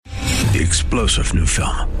The explosive new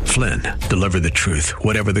film, Flynn, deliver the truth,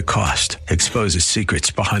 whatever the cost. Exposes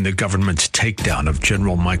secrets behind the government's takedown of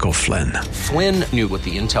General Michael Flynn. Flynn knew what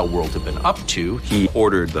the intel world had been up to. He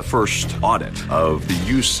ordered the first audit of the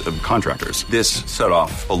use of contractors. This set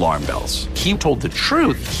off alarm bells. He told the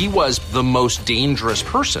truth. He was the most dangerous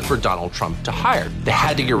person for Donald Trump to hire. They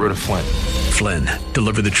had to get rid of Flynn. Flynn,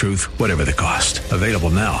 deliver the truth, whatever the cost. Available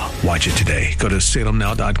now. Watch it today. Go to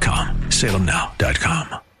salemnow.com.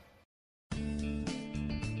 salemnow.com.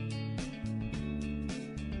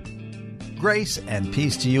 Grace and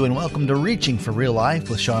peace to you, and welcome to Reaching for Real Life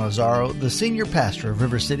with Sean Azzaro, the senior pastor of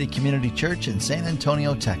River City Community Church in San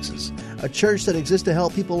Antonio, Texas. A church that exists to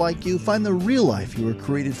help people like you find the real life you were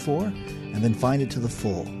created for and then find it to the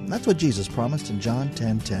full. That's what Jesus promised in John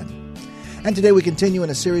 10:10. And today we continue in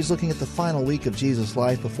a series looking at the final week of Jesus'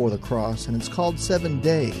 life before the cross, and it's called 7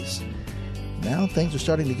 Days. Now things are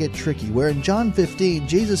starting to get tricky, where in John 15,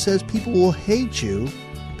 Jesus says people will hate you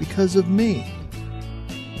because of me.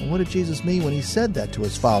 Well, what did Jesus mean when he said that to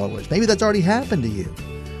his followers? Maybe that's already happened to you.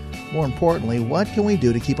 More importantly, what can we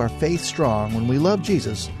do to keep our faith strong when we love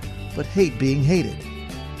Jesus but hate being hated?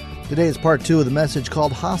 Today is part 2 of the message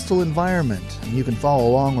called Hostile Environment, and you can follow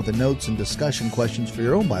along with the notes and discussion questions for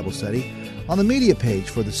your own Bible study on the media page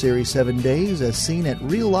for the series 7 Days as seen at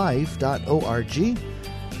reallife.org.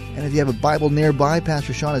 And if you have a Bible nearby,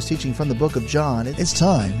 Pastor Sean is teaching from the book of John. It's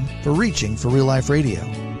time for Reaching for Real Life Radio.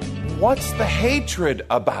 What's the hatred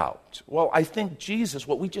about? Well, I think Jesus,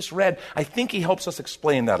 what we just read, I think he helps us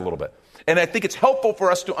explain that a little bit. And I think it's helpful for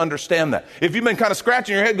us to understand that. If you've been kind of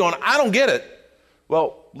scratching your head going, I don't get it.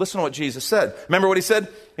 Well, listen to what Jesus said. Remember what he said?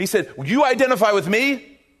 He said, you identify with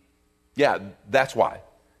me? Yeah, that's why.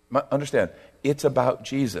 Understand, it's about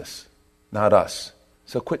Jesus, not us.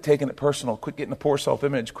 So quit taking it personal. Quit getting a poor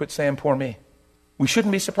self-image. Quit saying poor me. We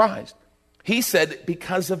shouldn't be surprised. He said,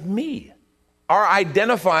 because of me. Our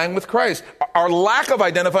identifying with Christ, our lack of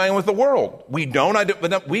identifying with the world. We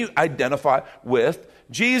identify with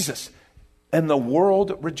Jesus. And the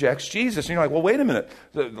world rejects Jesus. And you're like, well, wait a minute.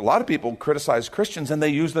 A lot of people criticize Christians and they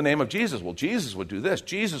use the name of Jesus. Well, Jesus would do this.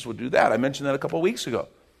 Jesus would do that. I mentioned that a couple of weeks ago.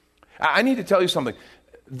 I need to tell you something.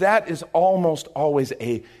 That is almost always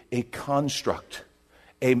a construct,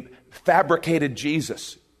 a fabricated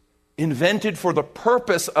Jesus, invented for the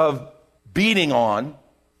purpose of beating on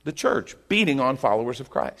the church, beating on followers of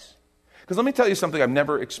Christ. Because let me tell you something I've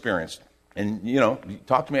never experienced. And,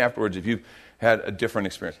 talk to me afterwards if you've had a different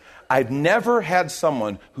experience. I've never had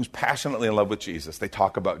someone who's passionately in love with Jesus. They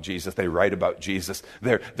talk about Jesus. They write about Jesus.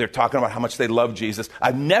 They're talking about how much they love Jesus.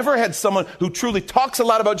 I've never had someone who truly talks a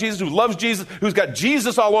lot about Jesus, who loves Jesus, who's got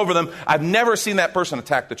Jesus all over them. I've never seen that person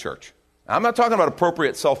attack the church. I'm not talking about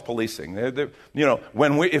appropriate self-policing.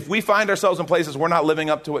 If we find ourselves in places we're not living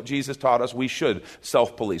up to what Jesus taught us, we should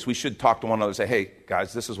self-police. We should talk to one another and say, hey,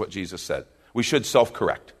 guys, this is what Jesus said. We should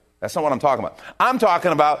self-correct. That's not what I'm talking about. I'm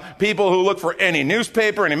talking about people who look for any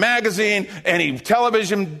newspaper, any magazine, any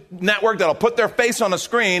television network that'll put their face on a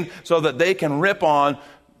screen so that they can rip on,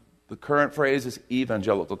 the current phrase is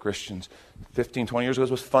evangelical Christians. 15, 20 years ago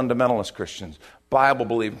it was fundamentalist Christians,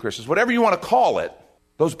 Bible-believing Christians, whatever you want to call it.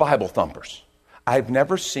 Those Bible thumpers. I've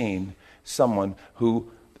never seen someone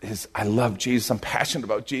who is, I love Jesus, I'm passionate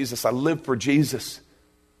about Jesus, I live for Jesus.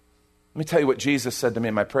 Let me tell you what Jesus said to me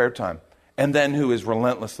in my prayer time. And then who is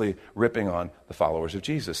relentlessly ripping on the followers of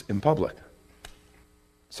Jesus in public.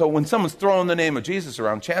 So when someone's throwing the name of Jesus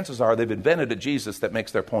around, chances are they've invented a Jesus that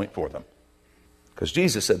makes their point for them. Because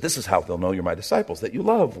Jesus said, this is how they'll know you're my disciples, that you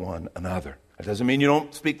love one another. That doesn't mean you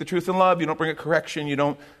don't speak the truth in love, you don't bring a correction, you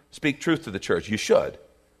don't speak truth to the church. You should.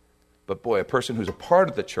 But boy, a person who's a part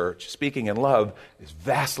of the church, speaking in love, is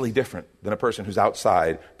vastly different than a person who's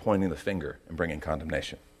outside pointing the finger and bringing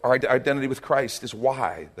condemnation. Our identity with Christ is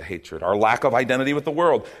why the hatred. Our lack of identity with the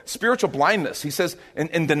world. Spiritual blindness, he says,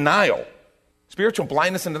 in denial. Spiritual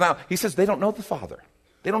blindness and denial. He says they don't know the Father.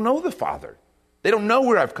 They don't know the Father. They don't know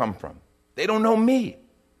where I've come from. They don't know me.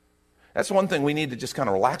 That's one thing we need to just kind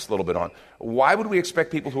of relax a little bit on. Why would we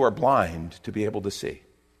expect people who are blind to be able to see?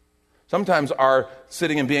 Sometimes our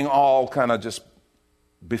sitting and being all kind of just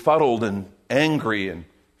befuddled and angry and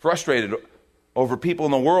frustrated over people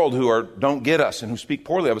in the world who don't get us and who speak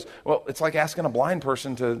poorly of us. Well, it's like asking a blind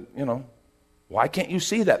person to, why can't you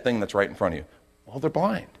see that thing that's right in front of you? Well, they're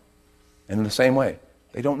blind. And in the same way,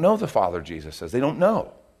 they don't know the Father, Jesus says. They don't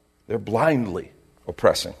know. They're blindly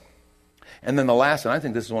oppressing. And then the last, and I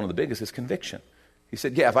think this is one of the biggest, is conviction. He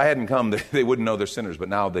said, yeah, if I hadn't come, they wouldn't know they're sinners, but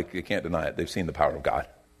now they can't deny it. They've seen the power of God.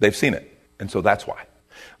 They've seen it. And so that's why.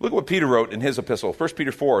 Look at what Peter wrote in his epistle, 1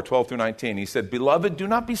 Peter 4, 12 through 19. He said, Beloved, do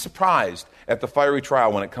not be surprised at the fiery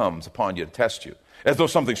trial when it comes upon you to test you, as though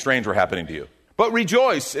something strange were happening to you. But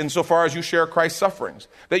rejoice insofar as you share Christ's sufferings,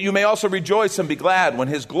 that you may also rejoice and be glad when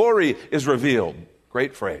his glory is revealed.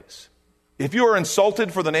 Great phrase. If you are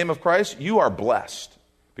insulted for the name of Christ, you are blessed,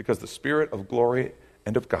 because the Spirit of glory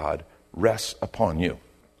and of God rests upon you.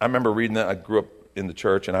 I remember reading that. I grew up in the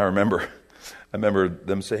church, and I remember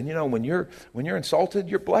them saying, when you're insulted,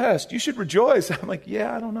 you're blessed. You should rejoice. I'm like,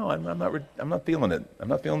 yeah, I don't know. I'm not feeling it. I'm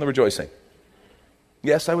not feeling the rejoicing.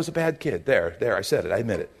 Yes, I was a bad kid. There, I said it. I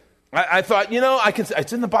admit it. I thought,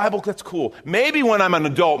 it's in the Bible. That's cool. Maybe when I'm an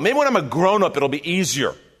adult, maybe when I'm a grown-up, it'll be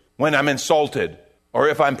easier when I'm insulted or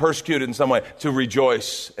if I'm persecuted in some way to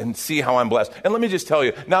rejoice and see how I'm blessed. And let me just tell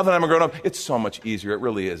you, now that I'm a grown-up, it's so much easier. It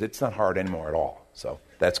really is. It's not hard anymore at all. So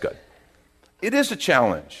that's good. It is a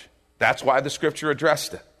challenge. That's why the Scripture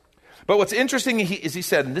addressed it. But what's interesting is he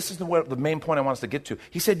said, and this is the main point I want us to get to,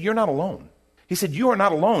 he said, you're not alone. He said, you are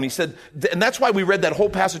not alone. He said, and that's why we read that whole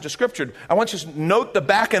passage of Scripture. I want you to note the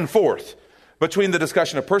back and forth between the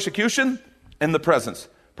discussion of persecution and the presence.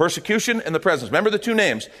 Persecution and the presence. Remember the two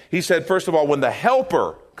names. He said, first of all, when the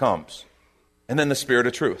Helper comes, and then the Spirit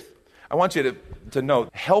of truth. I want you to note,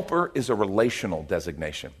 helper is a relational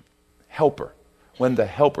designation. Helper. When the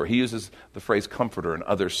Helper, he uses the phrase comforter in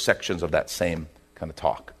other sections of that same kind of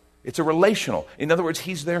talk. It's a relational. In other words,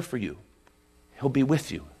 he's there for you. He'll be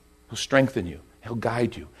with you. He'll strengthen you. He'll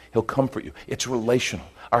guide you. He'll comfort you. It's relational.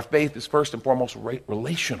 Our faith is first and foremost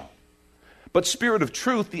relational. But Spirit of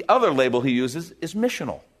truth, the other label he uses, is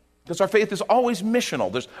missional. Because our faith is always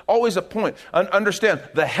missional. There's always a point. Understand,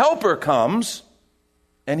 the Helper comes,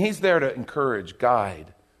 and he's there to encourage,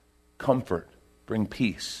 guide, comfort, bring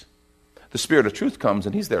peace. The Spirit of truth comes,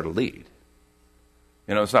 and he's there to lead.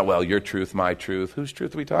 It's not, well, your truth, my truth. Whose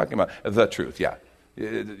truth are we talking about? The truth, yeah.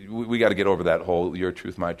 We got to get over that whole your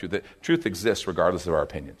truth, my truth. The truth exists regardless of our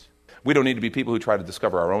opinions. We don't need to be people who try to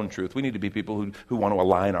discover our own truth. We need to be people who want to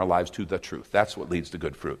align our lives to the truth. That's what leads to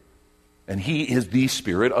good fruit. And he is the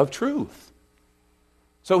Spirit of truth.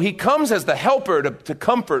 So he comes as the helper to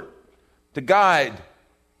comfort, to guide,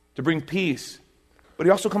 to bring peace. But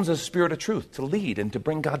he also comes as a Spirit of truth to lead and to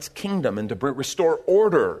bring God's kingdom and to restore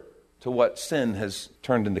order to what sin has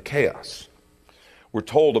turned into chaos. We're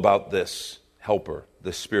told about this helper,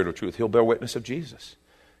 this Spirit of truth. He'll bear witness of Jesus.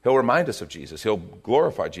 He'll remind us of Jesus. He'll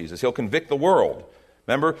glorify Jesus. He'll convict the world.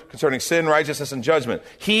 Remember, concerning sin, righteousness, and judgment.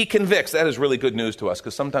 He convicts. That is really good news to us,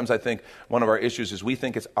 because sometimes I think one of our issues is we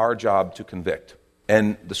think it's our job to convict.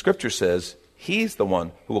 And the Scripture says he's the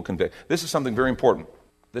one who will convict. This is something very important.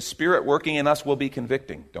 The Spirit working in us will be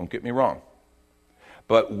convicting. Don't get me wrong.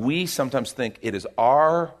 But we sometimes think it is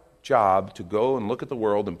our job to go and look at the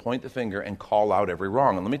world and point the finger and call out every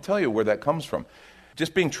wrong. And let me tell you where that comes from.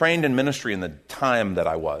 Just being trained in ministry in the time that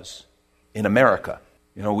I was in America,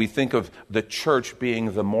 we think of the church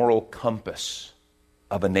being the moral compass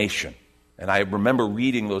of a nation. And I remember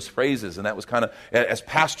reading those phrases, and that was kind of, as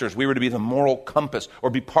pastors, we were to be the moral compass or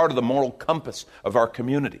be part of the moral compass of our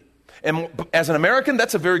community. And as an American,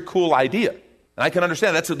 that's a very cool idea. And I can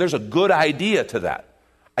understand there's a good idea to that.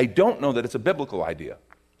 I don't know that it's a biblical idea.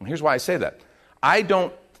 And here's why I say that. I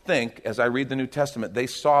don't think, as I read the New Testament, they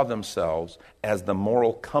saw themselves as the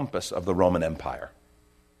moral compass of the Roman Empire.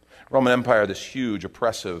 Roman Empire, this huge,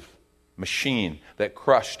 oppressive machine that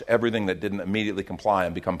crushed everything that didn't immediately comply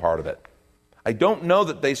and become part of it. I don't know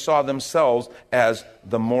that they saw themselves as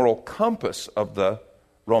the moral compass of the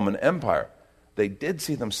Roman Empire. They did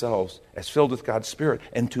see themselves as filled with God's Spirit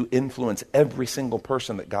and to influence every single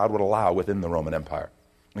person that God would allow within the Roman Empire.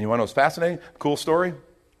 And you want to know what's fascinating? Cool story?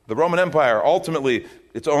 The Roman Empire, ultimately,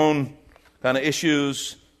 its own kind of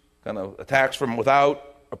issues, kind of attacks from without,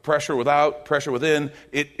 pressure within,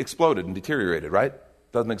 it exploded and deteriorated, right?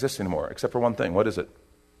 Doesn't exist anymore, except for one thing. What is it?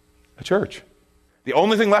 A church. The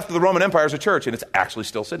only thing left of the Roman Empire is a church, and it's actually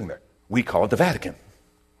still sitting there. We call it the Vatican.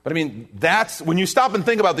 But that's, when you stop and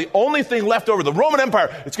think about the only thing left over, the Roman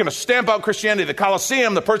Empire, it's going to stamp out Christianity, the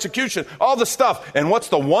Colosseum, the persecution, all the stuff. And what's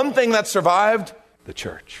the one thing that survived? The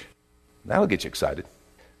church. That'll get you excited.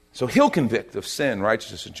 So he'll convict of sin,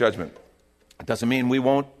 righteousness, and judgment. It doesn't mean we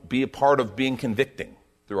won't be a part of being convicting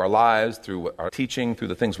through our lives, through our teaching, through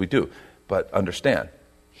the things we do. But understand,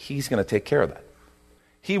 he's going to take care of that.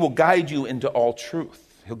 He will guide you into all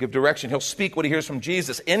truth. He'll give direction. He'll speak what he hears from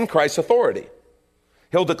Jesus in Christ's authority.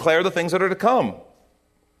 He'll declare the things that are to come.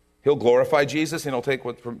 He'll glorify Jesus, and he'll take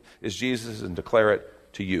what is Jesus and declare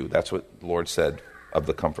it to you. That's what the Lord said of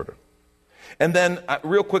the Comforter. And then,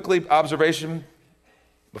 real quickly, observation,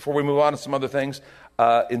 before we move on to some other things.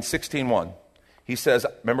 In 16:1, he says,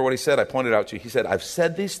 remember what he said? I pointed out to you. He said, I've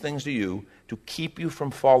said these things to you to keep you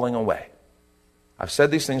from falling away. I've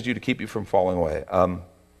said these things to you to keep you from falling away.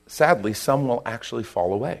 sadly, some will actually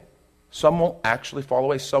fall away. Some will actually fall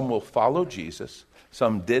away. Some will follow Jesus.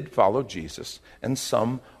 Some did follow Jesus. And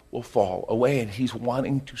some will fall away. And he's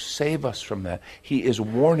wanting to save us from that. He is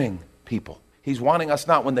warning people. He's wanting us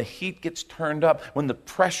not when the heat gets turned up, when the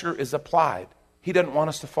pressure is applied. He doesn't want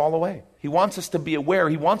us to fall away. He wants us to be aware.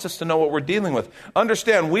 He wants us to know what we're dealing with.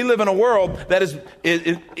 Understand, we live in a world that is,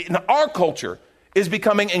 in our culture, is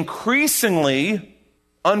becoming increasingly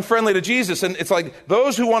unfriendly to Jesus. And it's like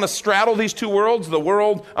those who want to straddle these two worlds, the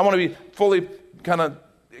world, I want to be fully kind of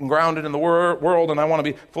grounded in the world, and I want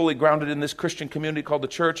to be fully grounded in this Christian community called the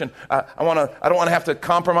church, and I don't want to have to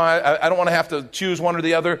compromise. I don't want to have to choose one or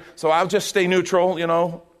the other, so I'll just stay neutral,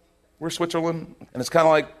 We're Switzerland. And it's kind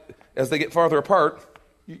of like, as they get farther apart,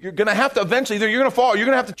 you're going to have to eventually, either you're going to fall or you're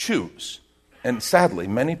going to have to choose. And sadly,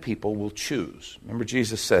 many people will choose. Remember,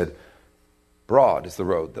 Jesus said, broad is the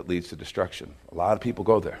road that leads to destruction. A lot of people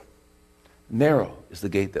go there. Narrow is the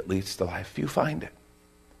gate that leads to life. Few find it.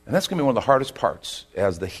 And that's going to be one of the hardest parts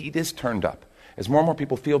as the heat is turned up, as more and more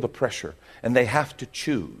people feel the pressure, and they have to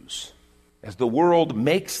choose, as the world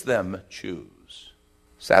makes them choose.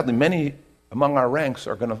 Sadly, many among our ranks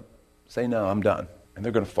are going to say, no, I'm done, and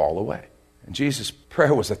they're going to fall away. And Jesus'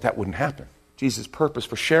 prayer was that wouldn't happen. Jesus' purpose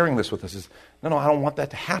for sharing this with us is, no, I don't want that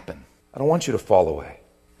to happen. I don't want you to fall away.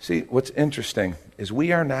 See, what's interesting is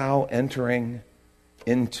we are now entering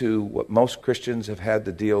into what most Christians have had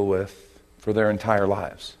to deal with for their entire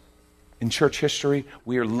lives. In church history,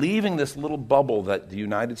 we are leaving this little bubble that the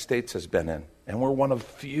United States has been in. And we're one of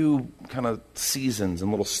few kind of seasons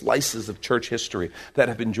and little slices of church history that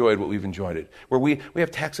have enjoyed what we've enjoyed it. Where we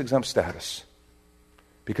have tax-exempt status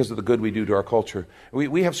because of the good we do to our culture.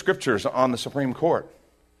 We have scriptures on the Supreme Court.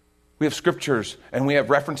 We have scriptures and we have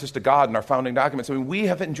references to God in our founding documents. I mean, we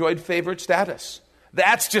have enjoyed favored status.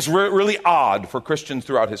 That's just really odd for Christians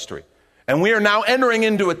throughout history. And we are now entering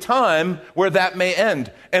into a time where that may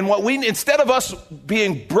end. And instead of us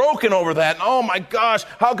being broken over that, oh my gosh,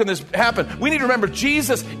 how can this happen? We need to remember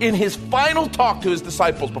Jesus, in his final talk to his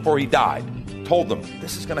disciples before he died, told them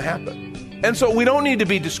this is going to happen. And so we don't need to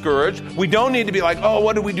be discouraged. We don't need to be like, oh,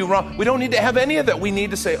 what did we do wrong? We don't need to have any of that. We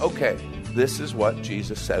need to say, okay, this is what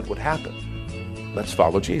Jesus said would happen. Let's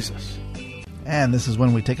follow Jesus. And this is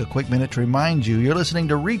when we take a quick minute to remind you you're listening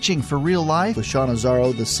to Reaching for Real Life with Sean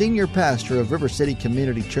Azzaro, the senior pastor of River City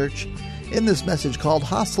Community Church, in this message called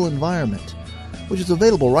Hostile Environment, which is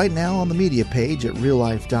available right now on the media page at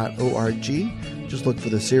reallife.org. Just look for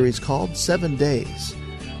the series called 7 Days,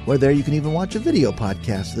 where there you can even watch a video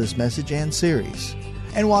podcast of this message and series.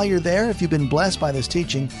 And while you're there, if you've been blessed by this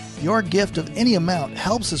teaching, your gift of any amount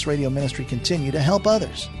helps this radio ministry continue to help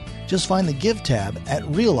others. Just find the Give tab at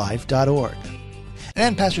reallife.org.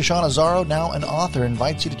 And Pastor Sean Azzaro, now an author,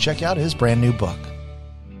 invites you to check out his brand new book.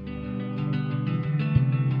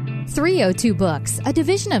 302 Books, a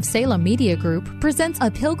division of Salem Media Group, presents A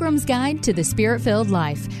Pilgrim's Guide to the Spirit-Filled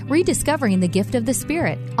Life, Rediscovering the Gift of the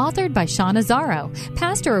Spirit, authored by Sean Azzaro,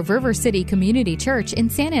 pastor of River City Community Church in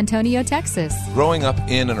San Antonio, Texas. Growing up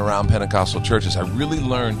in and around Pentecostal churches, I really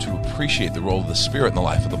learned to appreciate the role of the Spirit in the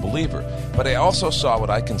life of the believer. But I also saw what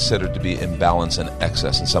I considered to be imbalance and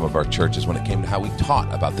excess in some of our churches when it came to how we taught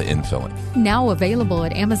about the infilling. Now available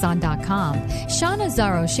at Amazon.com, Sean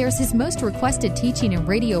Azzaro shares his most requested teaching and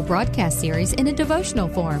radio broadcast series in a devotional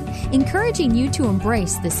form, encouraging you to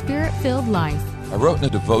embrace the Spirit-filled life. I wrote in a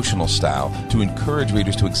devotional style to encourage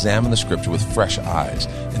readers to examine the Scripture with fresh eyes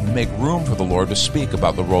and make room for the Lord to speak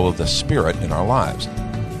about the role of the Spirit in our lives.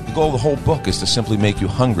 The goal of the whole book is to simply make you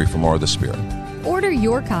hungry for more of the Spirit. Order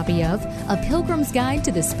your copy of A Pilgrim's Guide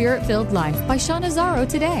to the Spirit-Filled Life by Sean Azzaro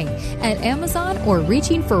today at Amazon or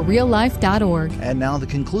reachingforreallife.org. And now the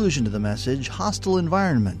conclusion to the message, Hostile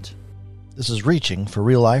Environment. This is Reaching for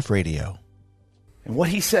Real Life Radio. And what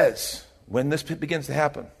he says when this begins to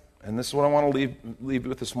happen, and this is what I want to leave you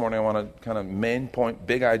with this morning. I want to kind of main point,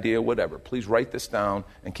 big idea, whatever. Please write this down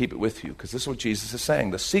and keep it with you, because this is what Jesus is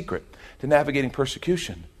saying. The secret to navigating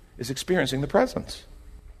persecution is experiencing the presence.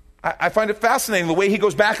 I find it fascinating the way he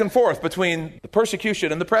goes back and forth between the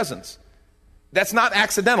persecution and the presence. That's not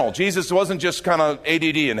accidental. Jesus wasn't just kind of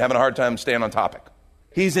ADD and having a hard time staying on topic.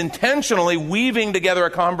 He's intentionally weaving together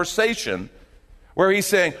a conversation where he's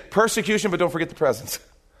saying persecution, but don't forget the presence.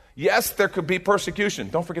 Yes, there could be persecution.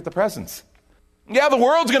 Don't forget the presence. Yeah, the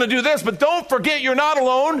world's going to do this, but don't forget you're not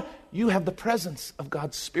alone. You have the presence of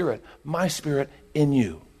God's Spirit, my Spirit, in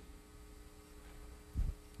you.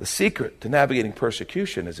 The secret to navigating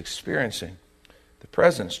persecution is experiencing the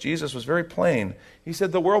presence. Jesus was very plain. He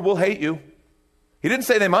said the world will hate you. He didn't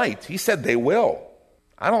say they might. He said they will.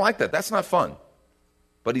 I don't like that. That's not fun.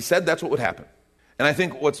 But he said that's what would happen. And I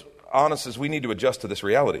think what's honest is we need to adjust to this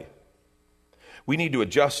reality. We need to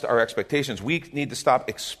adjust our expectations. We need to stop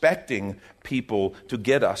expecting people to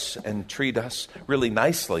get us and treat us really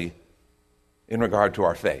nicely in regard to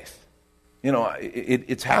our faith. You know,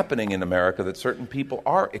 it's happening in America that certain people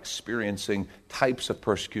are experiencing types of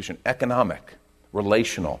persecution, economic,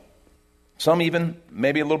 relational, some even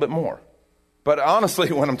maybe a little bit more. But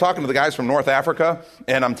honestly, when I'm talking to the guys from North Africa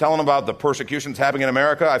and I'm telling them about the persecutions happening in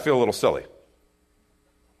America, I feel a little silly.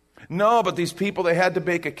 No, but these people, they had to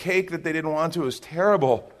bake a cake that they didn't want to. It was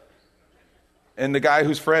terrible. And the guy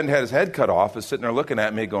whose friend had his head cut off is sitting there looking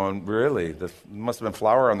at me going, really? There must have been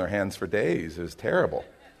flour on their hands for days. It was terrible.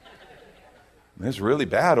 It's really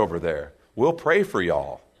bad over there. We'll pray for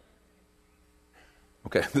y'all.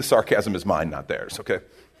 Okay, the sarcasm is mine, not theirs, okay?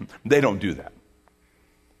 They don't do that.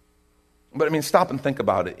 But I mean, stop and think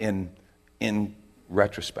about it in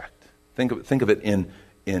retrospect. Think of it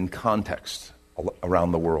in context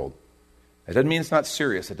around the world. It doesn't mean it's not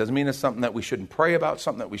serious. It doesn't mean it's something that we shouldn't pray about,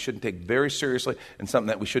 something that we shouldn't take very seriously, and something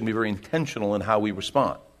that we shouldn't be very intentional in how we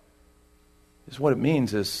respond. Because what it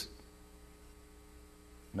means is,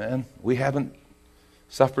 man, we haven't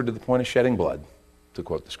suffered to the point of shedding blood, to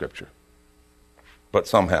quote the scripture. But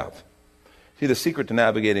some have. See, the secret to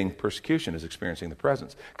navigating persecution is experiencing the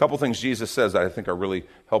presence. A couple things Jesus says that I think are really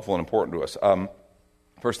helpful and important to us.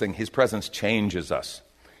 First thing, his presence changes us.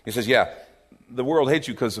 He says, yeah, the world hates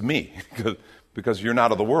you because of me, because you're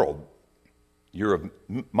not of the world. You're of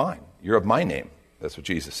mine. You're of my name. That's what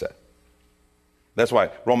Jesus said. That's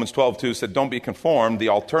why Romans 12:2 said, don't be conformed. The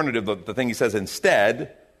alternative, the thing he says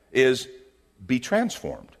instead, is be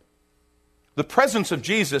transformed. The presence of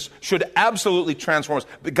Jesus should absolutely transform us.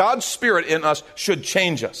 God's Spirit in us should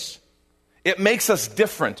change us. It makes us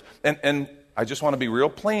different. And I just want to be real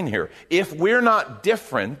plain here. If we're not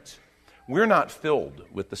different, we're not filled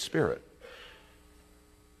with the Spirit.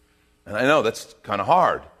 And I know that's kind of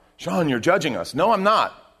hard. Sean, you're judging us. No, I'm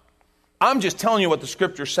not. I'm just telling you what the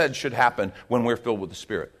Scripture said should happen when we're filled with the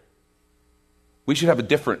Spirit. We should have a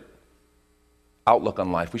different outlook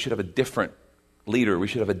on life. We should have a different leader. We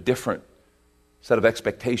should have a different set of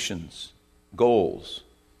expectations, goals,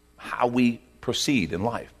 how we proceed in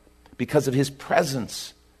life because of his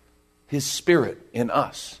presence, his Spirit in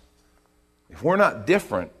us. If we're not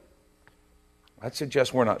different, I'd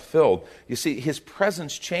suggest we're not filled. You see, his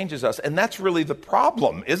presence changes us, and that's really the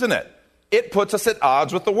problem, isn't it? It puts us at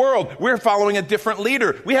odds with the world. We're following a different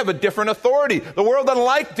leader. We have a different authority. The world doesn't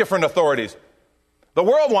like different authorities. The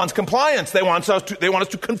world wants compliance. They want us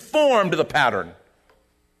to conform to the pattern.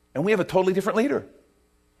 And we have a totally different leader.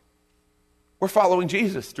 We're following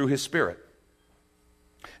Jesus through his Spirit.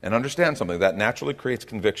 And understand something, that naturally creates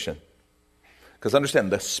conviction. Because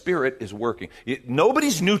understand, the Spirit is working.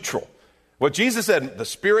 Nobody's neutral. What Jesus said, the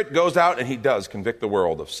Spirit goes out and he does convict the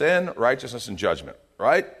world of sin, righteousness, and judgment.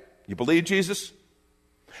 Right? You believe Jesus?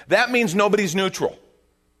 That means nobody's neutral.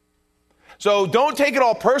 So don't take it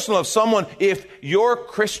all personal if your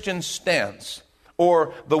Christian stance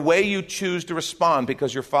or the way you choose to respond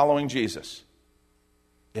because you're following Jesus,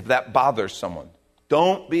 if that bothers someone,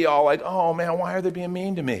 don't be all like, oh man, why are they being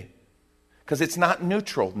mean to me? Because it's not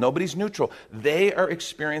neutral. Nobody's neutral. They are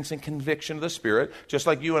experiencing conviction of the Spirit, just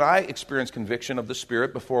like you and I experienced conviction of the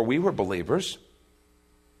Spirit before we were believers.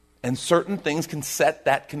 And certain things can set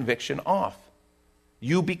that conviction off.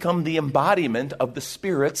 You become the embodiment of the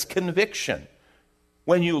Spirit's conviction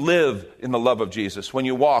when you live in the love of Jesus, when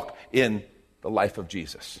you walk in the life of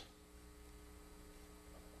Jesus.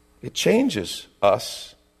 It changes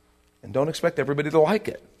us, and don't expect everybody to like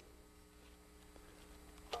it.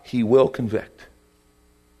 He will convict.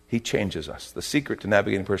 He changes us. The secret to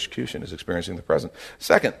navigating persecution is experiencing the presence.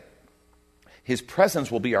 Second, his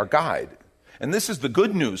presence will be our guide. And this is the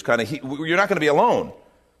good news, you're not going to be alone.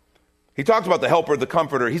 He talked about the helper, the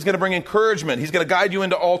comforter. He's going to bring encouragement. He's going to guide you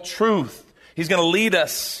into all truth. He's going to lead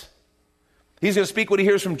us. He's going to speak what he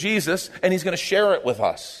hears from Jesus, and he's going to share it with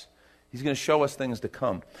us. He's going to show us things to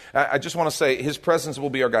come. I just want to say, his presence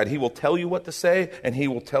will be our guide. He will tell you what to say, and he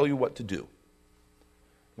will tell you what to do. You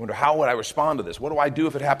wonder, how would I respond to this? What do I do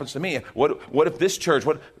if it happens to me? What if this church?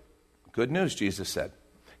 Good news, Jesus said.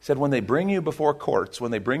 He said, when they bring you before courts,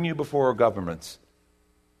 when they bring you before governments,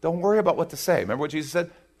 don't worry about what to say. Remember what Jesus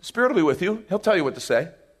said? The Spirit will be with you. He'll tell you what to say.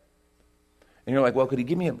 And you're like, well, could he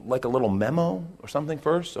give me a little memo or something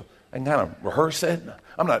first so I can kind of rehearse it?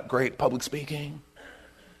 I'm not great at public speaking.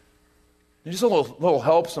 Just a little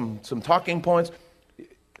help, some talking points.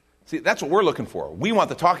 See, that's what we're looking for. We want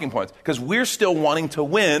the talking points because we're still wanting to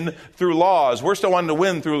win through laws. We're still wanting to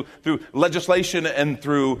win through legislation and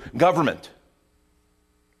through government.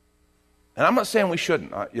 And I'm not saying we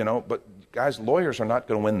shouldn't, but guys, lawyers are not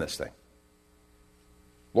going to win this thing.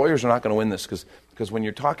 Lawyers are not going to win this because when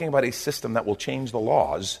you're talking about a system that will change the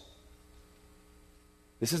laws,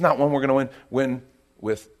 this is not one we're going to win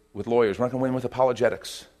with lawyers. We're not going to win with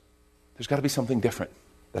apologetics. There's got to be something different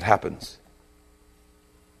that happens.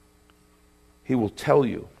 He will tell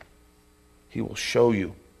you. He will show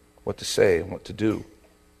you what to say and what to do.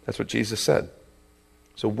 That's what Jesus said.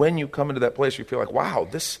 So when you come into that place, you feel like, wow,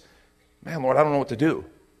 Lord, I don't know what to do.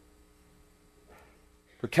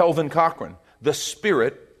 For Kelvin Cochran, the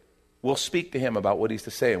Spirit will speak to him about what he's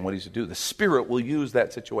to say and what he's to do. The Spirit will use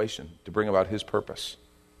that situation to bring about his purpose.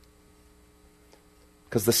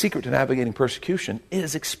 Because the secret to navigating persecution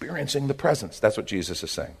is experiencing the presence. That's what Jesus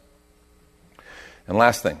is saying. And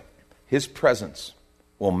last thing, his presence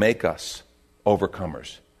will make us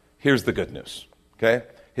overcomers. Here's the good news, okay?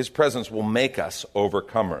 His presence will make us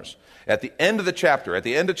overcomers. At the end of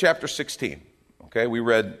chapter 16, okay, we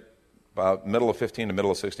read about middle of 15 to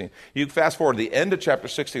middle of 16. You fast forward to the end of chapter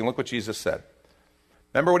 16, look what Jesus said.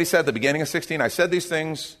 Remember what he said at the beginning of 16? I said these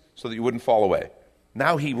things so that you wouldn't fall away.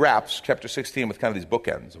 Now he wraps chapter 16 with kind of these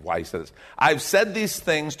bookends of why he said this. I've said these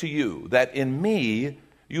things to you, that in me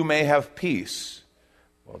you may have peace.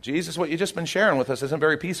 Well, Jesus, what you've just been sharing with us isn't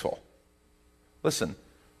very peaceful. Listen,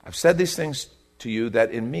 I've said these things to you,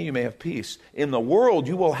 that in me you may have peace. In the world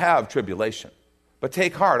you will have tribulation. But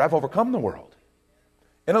take heart, I've overcome the world.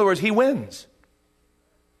 In other words, he wins.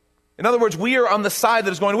 In other words, we are on the side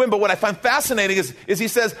that is going to win. But what I find fascinating is he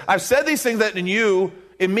says, I've said these things that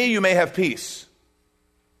in me you may have peace.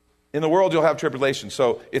 In the world you'll have tribulation.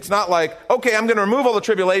 So it's not like, okay, I'm going to remove all the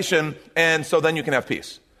tribulation and so then you can have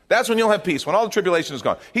peace. That's when you'll have peace, when all the tribulation is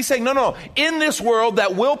gone. He's saying, no. In this world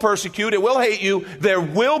that will persecute, it will hate you, there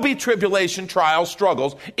will be tribulation, trials,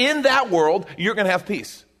 struggles. In that world, you're going to have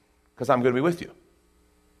peace because I'm going to be with you.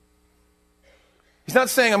 He's not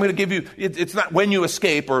saying I'm going to give you, it's not when you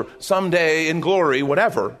escape or someday in glory,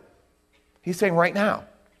 whatever. He's saying right now,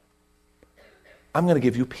 I'm going to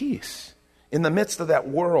give you peace in the midst of that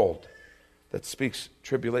world that speaks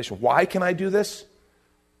tribulation. Why can I do this?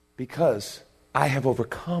 Because I have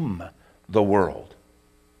overcome the world.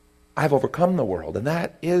 I have overcome the world. And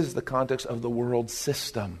that is the context of the world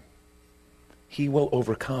system. He will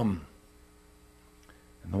overcome.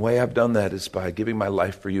 And the way I've done that is by giving my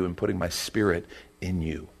life for you and putting my Spirit in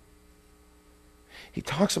you. He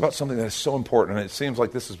talks about something that is so important, and it seems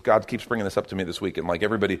like God keeps bringing this up to me this week, and like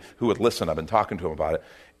everybody who would listen, I've been talking to him about it.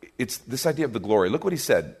 It's this idea of the glory. Look what he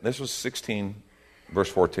said. This was 16, verse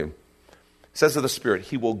 14. It says of the Spirit,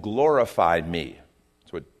 he will glorify me.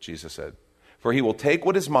 That's what Jesus said. For he will take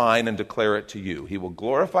what is mine and declare it to you. He will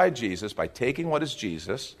glorify Jesus by taking what is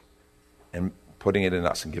Jesus and putting it in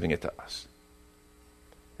us and giving it to us.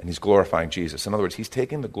 And he's glorifying Jesus. In other words, he's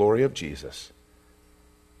taking the glory of Jesus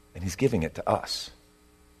and he's giving it to us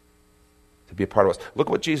to be a part of us. Look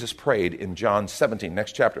at what Jesus prayed in John 17,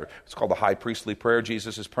 next chapter. It's called the high priestly prayer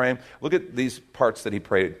Jesus is praying. Look at these parts that he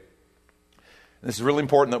prayed. And this is really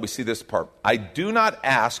important that we see this part. I do not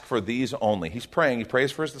ask for these only. He's praying. He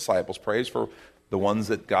prays for his disciples, prays for the ones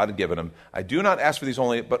that God had given him. I do not ask for these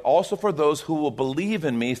only, but also for those who will believe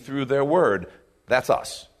in me through their word. That's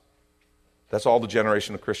us. That's all the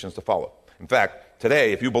generation of Christians to follow. In fact,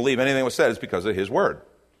 today, if you believe anything that was said, it's because of his word.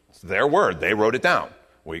 It's their word. They wrote it down.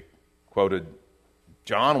 We quoted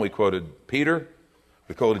John. We quoted Peter.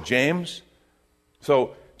 We quoted James.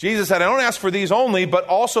 So Jesus said, I don't ask for these only, but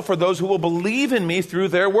also for those who will believe in me through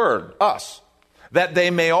their word, us, that they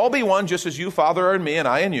may all be one, just as you, Father, are in me and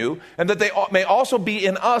I in you, and that they may also be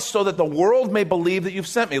in us, so that the world may believe that you've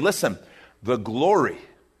sent me. Listen, the glory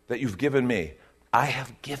that you've given me, I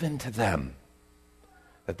have given to them,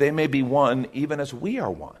 that they may be one even as we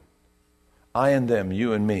are one. I and them,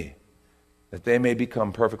 you and me, that they may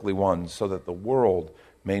become perfectly one, so that the world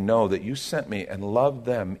may know that you sent me and loved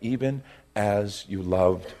them even as you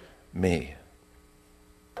loved me.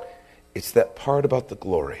 It's that part about the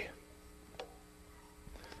glory.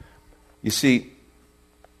 You see,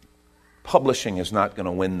 publishing is not going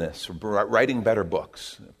to win this. Writing better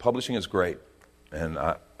books. Publishing is great, and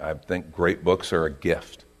I think great books are a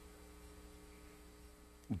gift.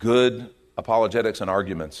 Good apologetics and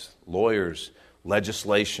arguments, lawyers,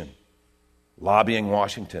 legislation, lobbying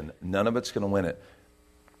Washington, none of it's going to win it.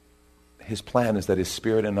 His plan is that his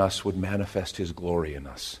Spirit in us would manifest his glory in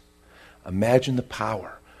us. Imagine the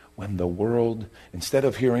power when the world, instead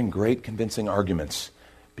of hearing great convincing arguments,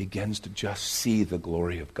 begins to just see the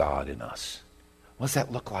glory of God in us. What does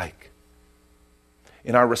that look like?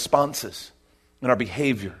 In our responses, in our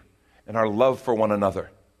behavior, in our love for one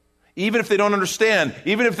another, Even if they don't understand,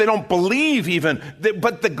 even if they don't believe even.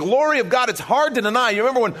 But the glory of God, it's hard to deny. You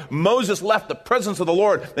remember when Moses left the presence of the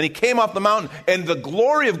Lord, and he came off the mountain, and the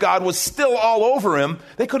glory of God was still all over him.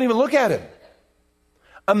 They couldn't even look at him.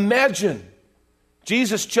 Imagine,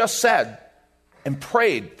 Jesus just said and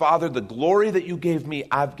prayed, Father, the glory that you gave me,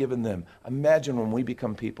 I've given them. Imagine when we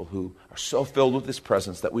become people who are so filled with his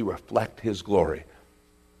presence that we reflect his glory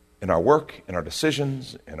in our work, in our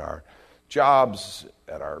decisions, in our jobs,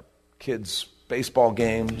 at our kids' baseball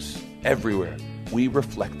games, everywhere. We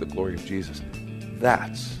reflect the glory of Jesus.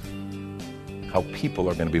 That's how people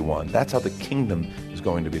are going to be won. That's how the kingdom is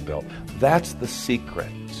going to be built. That's the secret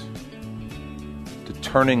to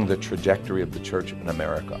turning the trajectory of the church in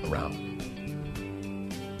America around.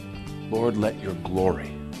 Lord, let your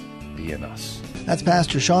glory be in us. That's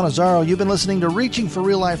Pastor Sean Azzaro. You've been listening to Reaching for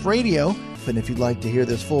Real Life Radio. And if you'd like to hear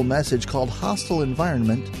this full message called Hostile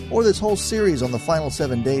Environment, or this whole series on the final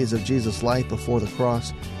 7 days of Jesus' life before the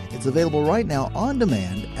cross, it's available right now on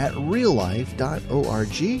demand at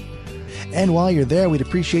reallife.org. And while you're there, we'd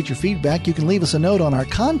appreciate your feedback. You can leave us a note on our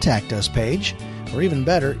Contact Us page, or even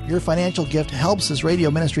better, your financial gift helps this radio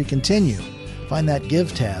ministry continue. Find that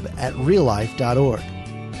Give tab at reallife.org.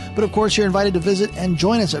 But of course, you're invited to visit and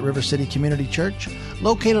join us at River City Community Church,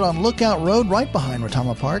 located on Lookout Road right behind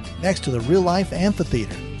Rotama Park, next to the Real Life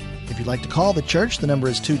Amphitheater. If you'd like to call the church, the number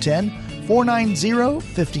is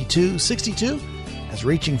 210-490-5262, as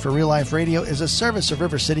Reaching for Real Life Radio is a service of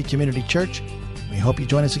River City Community Church. We hope you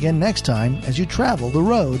join us again next time as you travel the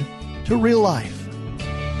road to real life.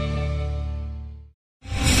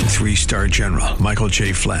 3-star General Michael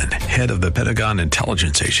J. Flynn, head of the Pentagon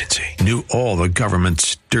Intelligence Agency, knew all the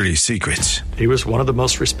government's dirty secrets. He was one of the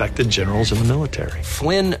most respected generals in the military.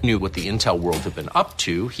 Flynn knew what the intel world had been up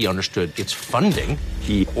to. He understood its funding.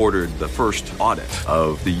 He ordered the first audit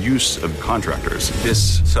of the use of contractors.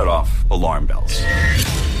 This set off alarm bells.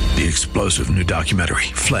 The explosive new documentary,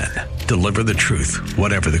 Flynn, Deliver the Truth,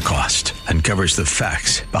 Whatever the Cost, uncovers the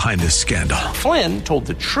facts behind this scandal. Flynn told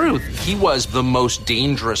the truth. He was the most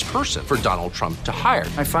dangerous person for Donald Trump to hire.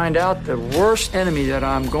 I find out the worst enemy that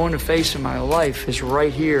I'm going to face in my life is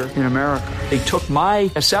right here in America. They took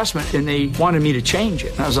my assessment and they wanted me to change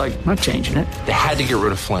it. And I was like, I'm not changing it. They had to get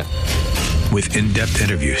rid of Flynn. With in-depth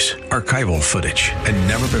interviews, archival footage, and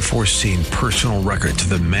never-before-seen personal records of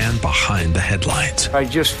the man behind the headlines. I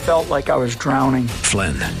just felt like I was drowning.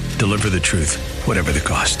 Flynn, Deliver the Truth, Whatever the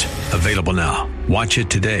Cost. Available now. Watch it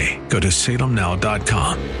today. Go to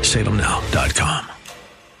salemnow.com. salemnow.com.